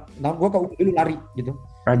balap, nah gue ke UI dulu lari gitu.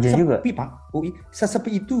 Rajin juga. Sepi Pak, UI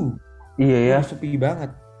sesepi itu, Iya ya. sepi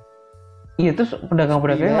banget, Iya terus sepi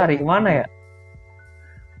pedagang-pedagangnya lari banget. kemana ya?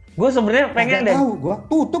 Gue sebenarnya pengen Kagak deh. tahu, gue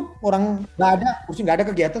tutup, orang nggak ada, kursi nggak ada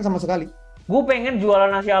kegiatan sama sekali. Gue pengen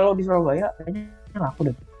jualan nasi alo di Surabaya. Kayaknya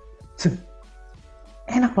laku deh.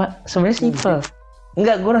 Enak pak. Sebenarnya simpel. Mungkin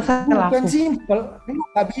Enggak, gue rasa bukan laku. simpel, lu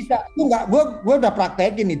nggak bisa, lu nggak, gue udah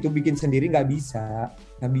praktekin itu bikin sendiri nggak bisa,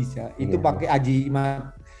 nggak bisa. Itu Iya sih. pakai Jimat.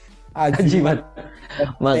 ajimat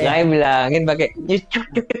Makanya bilangin pakai nyucuk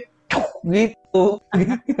gitu.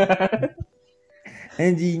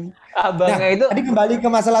 anjing. Abangnya Nah, itu. tadi kembali ke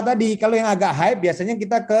masalah tadi. Kalau yang agak hype biasanya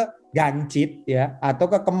kita ke Gancit ya atau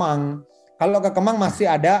ke Kemang. Kalau ke Kemang masih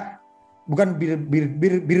ada bukan bir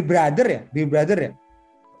brother ya, bir brother ya.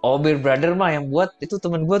 Oh, Beer Brother mah yang buat itu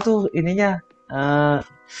temen gue tuh ininya. eh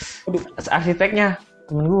Aduh. Arsiteknya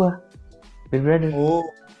temen gue. Beer Brother. Oh,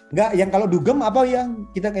 enggak, yang kalau dugem apa yang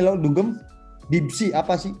kita kalau dugem Dipsi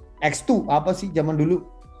apa sih? X2 apa sih zaman dulu?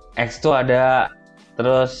 X tuh ada.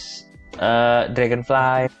 Terus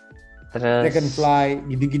Dragonfly. Terus Dragonfly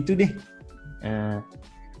gitu-gitu deh. eh,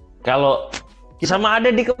 kalau Kita sama ada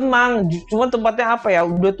di Kemang, cuma tempatnya apa ya?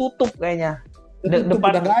 Udah tutup kayaknya. tutup udah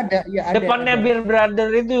Depan nggak ada. Iya depannya ada. Beer Brother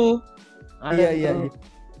itu Iya ada iya tuh. iya.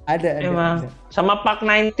 Ada Emang ada. sama Park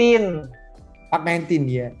 19. Park 19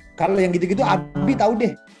 ya. Kalau yang gitu-gitu Abi Hmm. tahu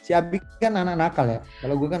deh. Si Abi kan anak nakal ya.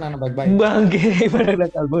 Kalau gue kan anak baik-baik. Bangke pada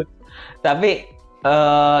nakal banget. Tapi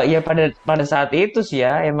ya pada saat itu sih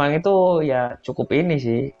ya, emang itu ya cukup ini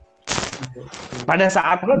sih. Pada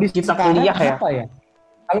saat Kalau di kita sekarang kuliah ya. apa ya?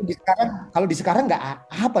 Kalau di sekarang nggak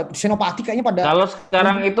apa? Senopati kayaknya pada Kalau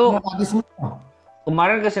sekarang ujung itu senopati semua.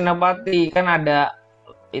 kemarin ke Senapati kan ada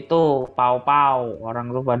itu pau-pau orang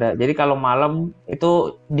tuh pada. Jadi kalau malam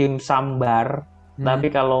itu dimsum bar, Hmm. tapi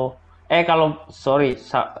kalau sorry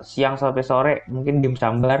siang sampai sore mungkin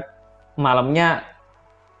dimsum bar, malamnya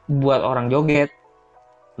buat orang joget.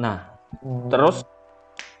 Nah, terus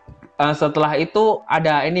Oh. setelah itu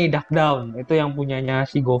ada ini Duck Down, itu yang punyanya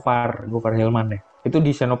si Gofar Hilman deh. Itu di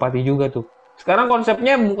Senopati juga tuh. Sekarang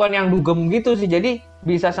konsepnya bukan yang dugem gitu sih, jadi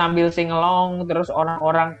bisa sambil singelong, terus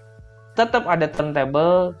orang-orang tetap ada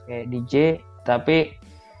turntable kayak DJ, tapi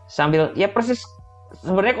sambil ya persis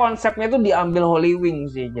sebenarnya konsepnya tuh diambil Holy Wing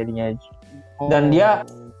sih jadinya. Dan dia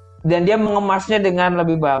Oh. dan dia mengemasnya dengan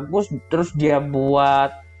lebih bagus, terus dia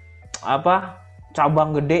buat apa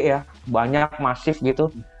cabang gede ya, banyak masif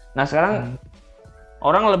gitu. Nah sekarang Hmm.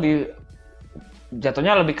 orang lebih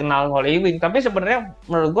jatuhnya lebih kenal Holy Wing, tapi sebenarnya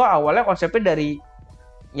menurut gua awalnya konsepnya dari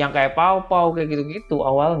yang kayak pau-pau kayak gitu-gitu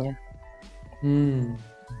awalnya. Hmm.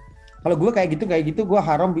 Kalau gue kayak gitu gue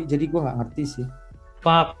haram, Bi. Jadi gue nggak ngerti sih.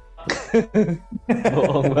 Fuck,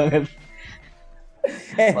 bohong banget.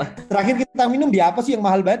 Terakhir kita minum di apa sih yang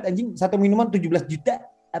mahal banget anjing? Satu minuman 17 juta.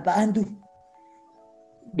 Apaan tuh?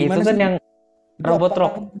 Di Itu mana kan sih? yang Itu robot apa?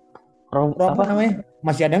 rock, Apa apa? namanya?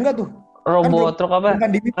 Masih ada nggak tuh? Kan belum Robot rock apa?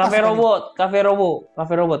 pandemi pas Cafe kan itu. robot,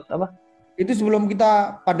 cafe robot apa? Itu sebelum kita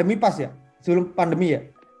pandemi pas ya? Sebelum pandemi ya?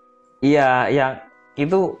 Iya, yang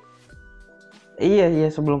itu iya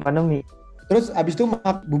sebelum pandemi. Terus abis itu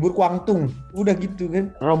bubur kuangtung. Udah gitu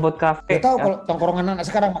kan. Robot Gak cafe. tahu kalau tongkrongan anak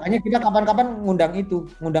sekarang. Makanya kita kapan-kapan ngundang itu.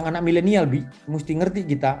 Ngundang anak milenial, Bi. Mesti ngerti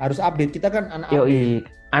kita. Harus update. Kita kan anak update. Yoi,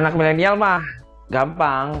 anak milenial mah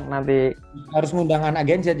gampang nanti. Harus ngundang anak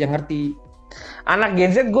Gen Z yang ngerti. Anak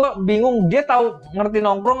Gen Z gue bingung dia tahu ngerti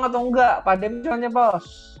nongkrong atau enggak. Pandemi soalnya bos.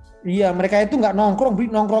 Iya, mereka itu nggak nongkrong, Bi.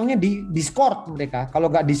 Nongkrongnya di Discord mereka.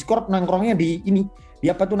 Kalau nggak Discord, nongkrongnya di ini.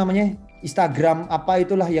 Di apa tuh namanya? Instagram, apa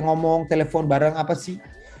itulah yang ngomong, telepon bareng, apa sih?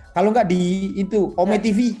 Kalau nggak di itu, Ome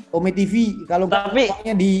TV. Kalau nggak Tapi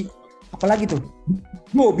nongkrongnya di, apa lagi tuh?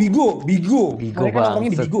 Bigo. Bigo Mereka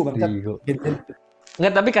nongkrongnya di bangset, Bigo, bangsat. Bigo.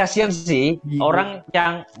 Enggak, tapi kasihan sih Bigo. orang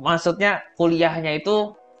yang maksudnya kuliahnya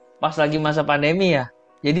itu pas lagi masa pandemi ya.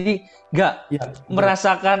 Jadi nggak Iya, betul.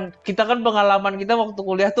 merasakan kita kan pengalaman kita waktu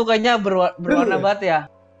kuliah tuh kayaknya berwarna Betul. banget ya.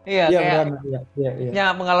 Iya, Iya, kayak benar. Iya. ya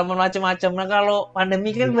pengalaman macam-macam. Nah, kalau pandemi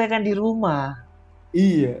kan kebanyakan di rumah.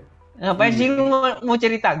 Iya. Ngapain Iya. sih lu mau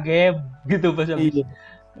cerita game gitu pas habis. Iya.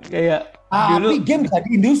 Kayak Tapi dulu game bisa di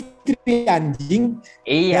industri anjing.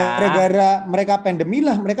 iya. Gara-gara mereka pandemi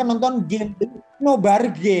lah, mereka nonton game. Nobar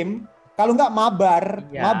game. Kalau nggak mabar,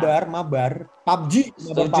 Ya. mabar PUBG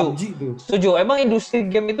tuh. Setuju. Emang industri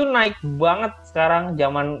game itu naik banget sekarang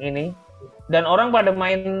zaman ini. Dan orang pada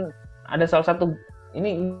main, ada salah satu,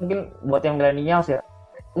 ini mungkin buat yang milenials ya.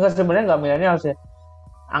 Enggak, sebenarnya nggak milenials ya.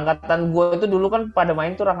 Angkatan gue itu dulu kan pada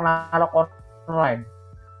main tuh Ragnarok online.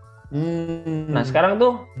 Nah, sekarang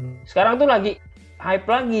tuh lagi hype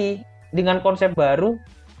lagi dengan konsep baru.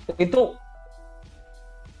 Itu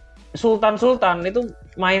Sultan itu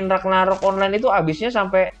main Ragnarok online itu habisnya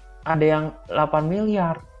sampai ada yang 8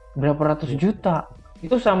 miliar, berapa ratus juta.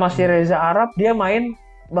 Itu sama si Reza Arab, dia main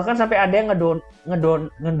bahkan sampai ada yang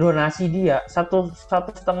ngedonasi dia 1,5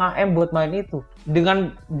 M buat main itu.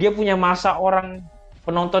 Dengan dia punya masa orang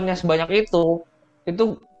penontonnya sebanyak itu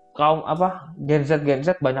kaum Gen Z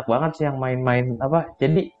banyak banget sih yang main-main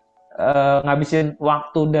jadi ngabisin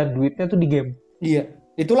waktu dan duitnya tuh di game. Iya,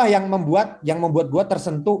 itulah yang membuat gua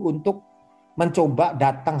tersentuh untuk mencoba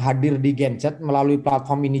datang hadir di Gen Z melalui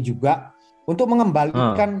platform ini juga untuk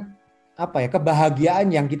mengembalikan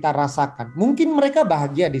kebahagiaan yang kita rasakan. Mungkin mereka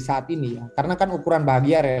bahagia di saat ini ya, karena kan ukuran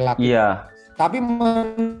bahagia relatif. Iya. Tapi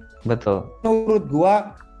Betul. menurut gua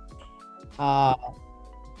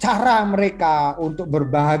cara mereka untuk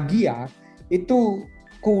berbahagia itu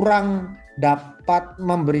kurang dapat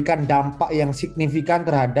memberikan dampak yang signifikan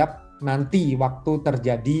terhadap nanti waktu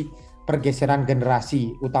terjadi pergeseran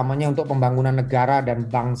generasi, utamanya untuk pembangunan negara dan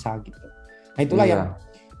bangsa gitu. Nah itulah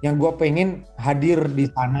yang gue pengen hadir di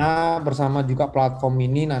sana bersama juga platform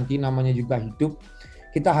ini nanti namanya juga hidup.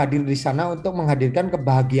 Kita hadir di sana untuk menghadirkan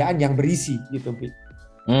kebahagiaan yang berisi gitu, Bi.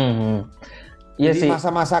 Iya Jadi sih.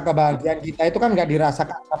 masa-masa kebahagiaan kita itu kan nggak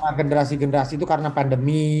dirasakan sama generasi-generasi itu karena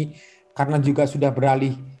pandemi, karena juga sudah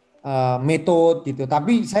beralih metode gitu.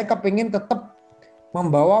 Tapi saya kepengen tetap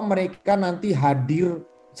membawa mereka nanti hadir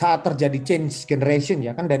saat terjadi change generation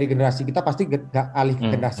ya kan, dari generasi kita pasti alih ke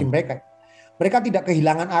generasi mereka. Mereka tidak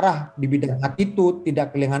kehilangan arah di bidang attitude,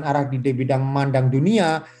 tidak kehilangan arah di bidang memandang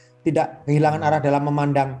dunia, tidak kehilangan arah dalam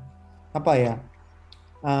memandang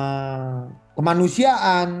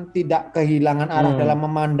kemanusiaan, tidak kehilangan arah dalam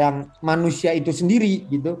memandang manusia itu sendiri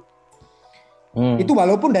gitu. Itu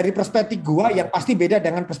walaupun dari perspektif gua yang pasti beda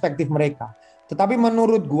dengan perspektif mereka. Tetapi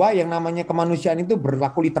menurut gua yang namanya kemanusiaan itu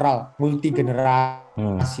berlaku literal, multi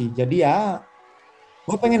generasi. Jadi ya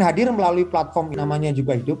gua pengen hadir melalui platform namanya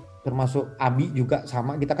juga hidup, termasuk Abi juga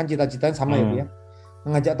sama. Kita kan cita-citanya sama ya,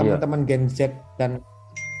 mengajak teman-teman Gen Z dan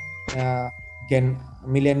Gen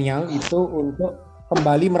milenial itu untuk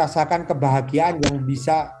kembali merasakan kebahagiaan yang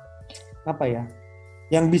bisa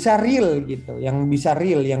yang bisa real gitu, yang bisa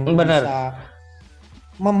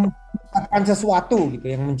menciptakan sesuatu gitu,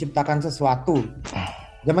 yang menciptakan sesuatu.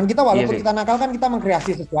 Zaman kita walaupun kita nakal kan kita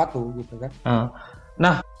mengkreasi sesuatu gitu kan.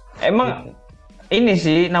 Nah, emang ini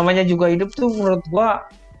sih namanya juga hidup tuh menurut gua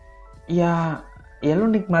ya lu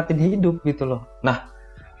nikmatin hidup gitu loh. Nah,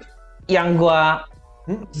 yang gua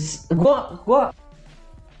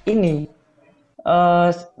ini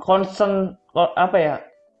concern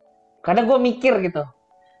kadang gue mikir gitu,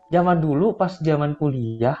 zaman dulu pas zaman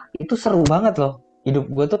kuliah itu seru banget loh hidup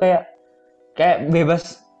gue tuh, kayak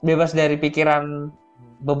bebas dari pikiran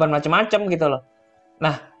beban macam-macam gitu loh.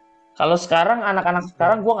 Nah, kalau sekarang anak-anak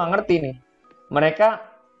sekarang gue nggak ngerti nih, mereka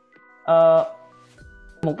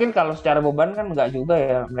mungkin kalau secara beban kan nggak juga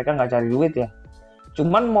ya, mereka nggak cari duit ya,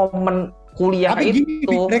 cuman momen kuliah. Tapi gini,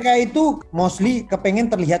 mereka itu mostly kepengen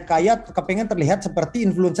terlihat kaya, kepengen terlihat seperti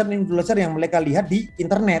influencer yang mereka lihat di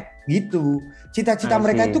internet gitu. Cita-cita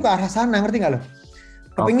mereka itu ke arah sana, ngerti nggak lo?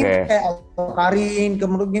 Kepengen kayak Karin,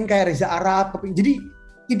 kemudian kayak Reza Arab. Jadi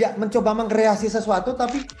tidak mencoba mengkreasi sesuatu,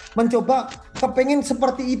 tapi mencoba kepengen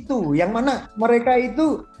seperti itu. Yang mana mereka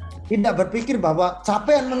itu tidak berpikir bahwa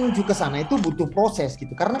capaian menuju ke sana itu butuh proses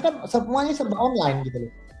gitu. Karena kan semuanya serba online gitu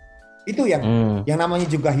loh. Itu yang namanya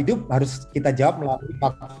juga hidup harus kita jawab melalui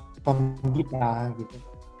platform kita gitu.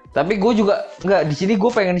 Tapi gue juga nggak, di sini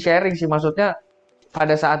gue pengen sharing sih, maksudnya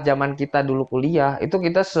pada saat zaman kita dulu kuliah itu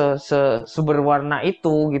kita seberwarna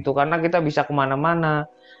itu gitu, karena kita bisa kemana-mana.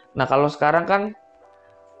 Nah kalau sekarang kan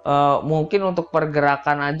mungkin untuk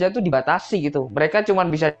pergerakan aja tuh dibatasi gitu. Mereka cuma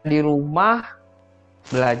bisa di rumah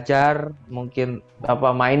belajar, mungkin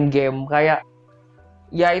main game, kayak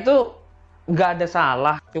ya itu nggak ada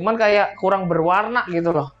salah, cuman kayak kurang berwarna gitu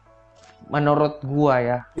loh menurut gua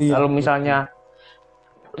ya. Kalau misalnya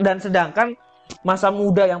dan sedangkan masa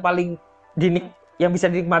muda yang paling yang bisa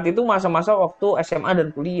dinikmati itu masa-masa waktu SMA dan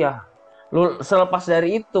kuliah. Lu selepas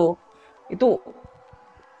dari itu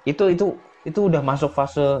udah masuk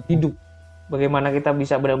fase hidup, bagaimana kita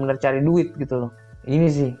bisa benar-benar cari duit gitu loh. Ini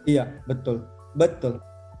sih. Iya, betul.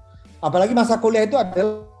 Apalagi masa kuliah itu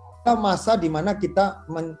adalah masa di mana kita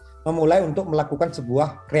memulai untuk melakukan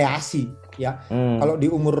sebuah kreasi ya. Kalau di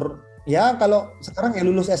umur ya kalau sekarang ya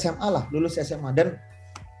lulus SMA dan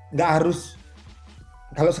nggak harus,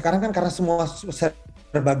 kalau sekarang kan karena semua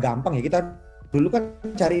serba gampang ya, kita dulu kan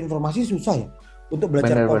cari informasi susah ya. Untuk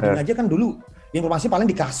belajar coding aja kan dulu informasi paling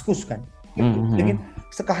di Kaskus kan. Jadi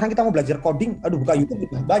sekarang kita mau belajar coding, aduh buka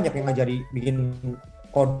YouTube banyak yang ngajari bikin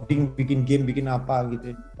coding, bikin game, bikin apa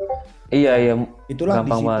gitu. Iya. Itulah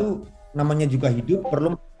di situ namanya juga hidup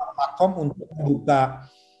perlu platform untuk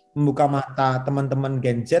membuka mata teman-teman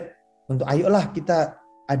Gen Z untuk ayolah kita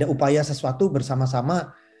ada upaya sesuatu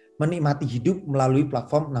bersama-sama menikmati hidup melalui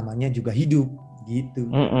platform namanya juga hidup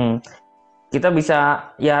gitu. Kita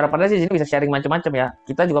bisa, ya harapannya sih sini bisa sharing macam-macam ya.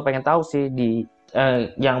 Kita juga pengen tahu sih di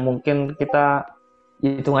yang mungkin kita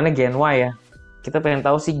hitungannya Gen Y ya. Kita pengen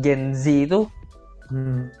tahu sih Gen Z itu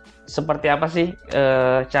seperti apa sih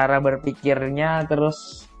cara berpikirnya,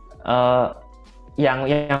 terus yang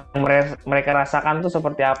mereka rasakan tuh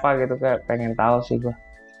seperti apa gitu, kayak pengen tahu sih gua.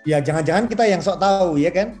 Ya jangan-jangan kita yang sok tahu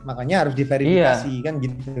ya kan, makanya harus diverifikasi kan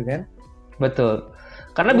gitu kan. Betul.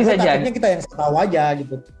 Karena bisa jadi kita yang sok tahu aja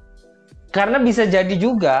gitu. Karena bisa jadi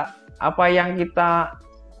juga apa yang kita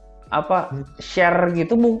share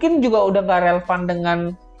gitu mungkin juga udah gak relevan dengan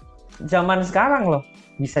zaman sekarang loh.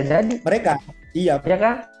 Bisa jadi. Mereka, iya. Ya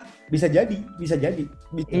kan? Bisa jadi. Bisa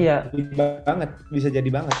iya. Bisa jadi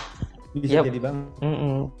banget.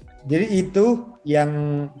 Jadi itu yang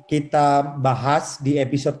kita bahas di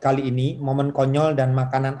episode kali ini, momen konyol dan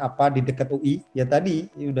makanan apa di dekat UI. Ya tadi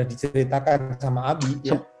udah diceritakan sama Abi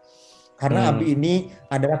ya. Karena Abi ini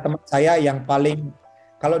adalah teman saya yang paling,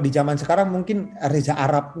 kalau di zaman sekarang mungkin Reza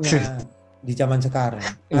Arabnya di zaman sekarang.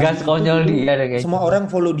 Enggak sekonyol dia deh kayaknya. Semua orang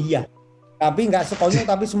follow dia. Tapi enggak sekonyol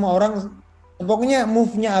tapi semua orang, pokoknya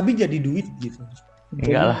move-nya Abi jadi duit gitu.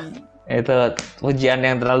 Enggak lah. Itu pujian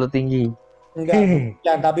yang terlalu tinggi. Enggak.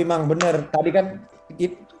 Ya tapi memang benar. Tadi kan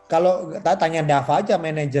kalau tanya Dava aja,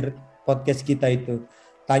 manajer podcast kita itu.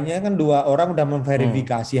 Tanya kan 2 orang udah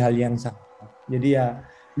memverifikasi hal yang sama. Jadi ya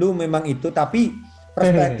lu memang itu, tapi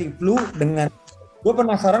perspektif lu dengan, gue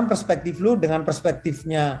penasaran perspektif lu dengan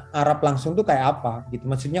perspektifnya Arab langsung tuh kayak apa gitu.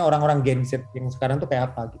 Maksudnya orang-orang Gen Z yang sekarang tuh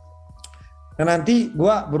kayak apa gitu. Nah nanti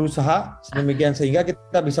gue berusaha sedemikian sehingga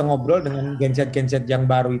kita bisa ngobrol dengan Gen Z yang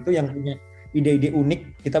baru itu yang punya ide-ide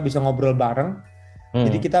unik, kita bisa ngobrol bareng.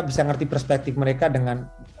 Jadi kita bisa ngerti perspektif mereka dengan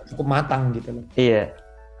cukup matang gitu loh. Iya.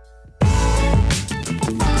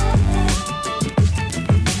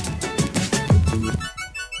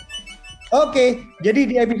 Oke, jadi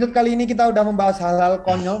di episode kali ini kita udah membahas hal-hal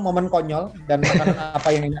konyol, momen konyol, dan makanan apa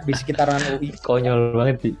yang enak di sekitaran UI. Konyol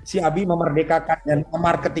banget sih. Si Abi memerdekakan dan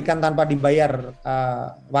memarketikan tanpa dibayar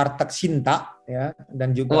warteg Sinta, ya,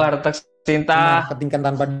 dan juga warteg Sinta. Memarketingkan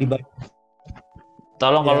tanpa dibayar.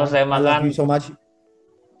 Tolong kalau saya makan. I love you so much.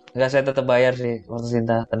 Enggak, saya tetap bayar sih warteg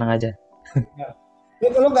Sinta, tenang aja.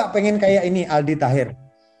 Lo nggak pengen kayak ini Aldi Tahir?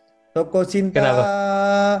 Toko Sinta, kenapa?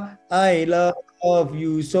 I love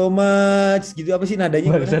you so much, gitu apa sih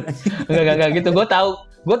nadanya? Enggak gitu. Gue tahu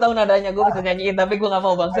nadanya, gue bisa nyanyiin, tapi gue nggak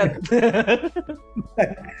mau bangsat.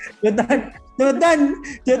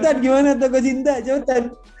 Cepetan gimana Toko Sinta?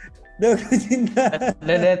 Cepetan. Toko Sinta.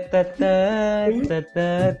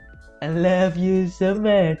 I love you so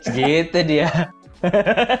much. Gitu dia.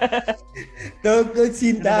 Toko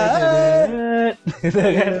Sinta. Gitu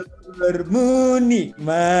kan.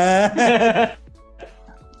 Bermunikmat.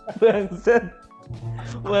 Bangsat.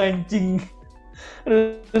 Mancing.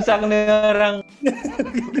 Rusak nih orang.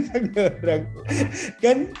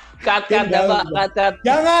 Kan kat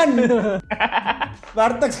jangan.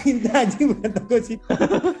 Warteg Sinta aja bukan Toko Sinta.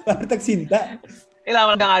 Warteg Sinta. Ini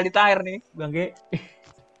lama udah Aldi Tahir nih, Bang Ge.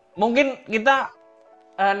 Mungkin kita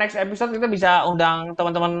next episode kita bisa undang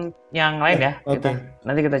teman-teman yang lain ya. Okay.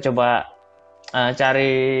 Nanti kita coba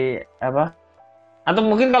cari apa? Atau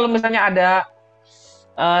mungkin kalau misalnya ada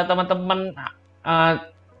teman-teman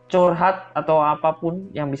curhat atau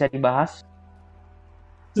apapun yang bisa dibahas.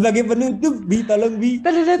 Sebagai penutup, tolong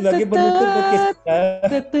sebagai penutup podcast kita.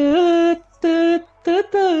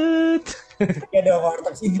 Ya dong,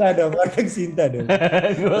 warteg Sinta dong.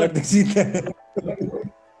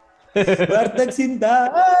 Warteg Sinta,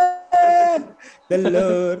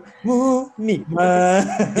 telurmu nikmat.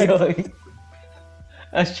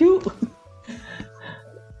 Asyuk.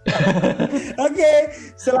 Oke,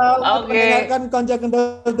 selamat mendengarkan konco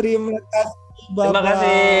kentel. Terima kasih. Terima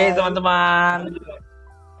kasih teman-teman.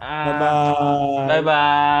 Bye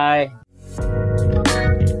bye.